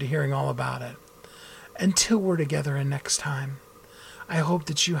look forward to hearing all about it. Until we're together next time, I hope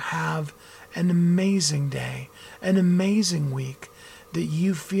that you have an amazing day, an amazing week, that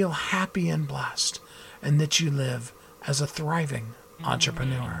you feel happy and blessed, and that you live as a thriving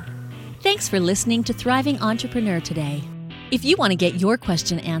entrepreneur. Thanks for listening to Thriving Entrepreneur today. If you want to get your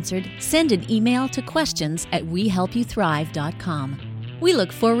question answered, send an email to questions@wehelpyouthrive.com. We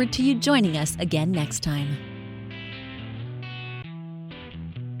look forward to you joining us again next time.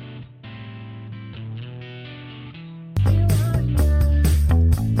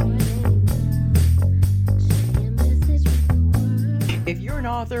 If you're an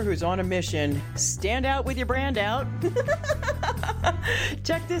author who's on a mission, stand out with your brand out.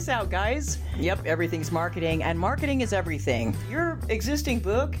 Check this out, guys. Yep, everything's marketing, and marketing is everything. Your existing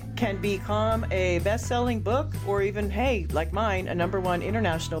book can become a best-selling book, or even, hey, like mine, a #1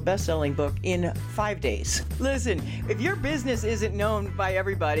 international best-selling book in 5 days. Listen, if your business isn't known by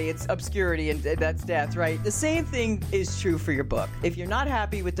everybody, it's obscurity and that's death, right? The same thing is true for your book. If you're not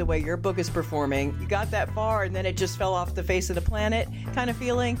happy with the way your book is performing, you got that far and then it just fell off the face of the planet kind of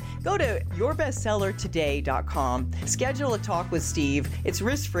feeling, go to yourbestsellertoday.com. Schedule a talk with Steve. It's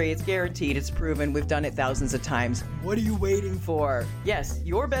risk-free, it's guaranteed, it's proven. We've done it thousands of times. What are you waiting for? Yes,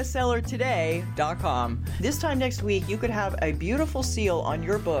 yourbestsellertoday.com. This time next week, you could have a beautiful seal on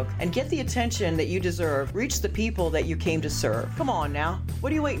your book and get the attention that you deserve. Reach the people that you came to serve. Come on now.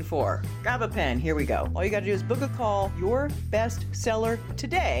 What are you waiting for? Grab a pen. Here we go. All you got to do is book a call,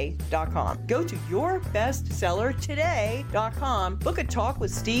 yourbestsellertoday.com. Go to yourbestsellertoday.com. Book a talk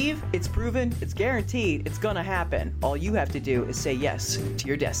with Steve. It's proven, it's guaranteed, it's going to happen. All you have to do is say yes to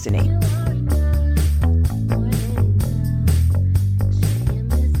your destiny.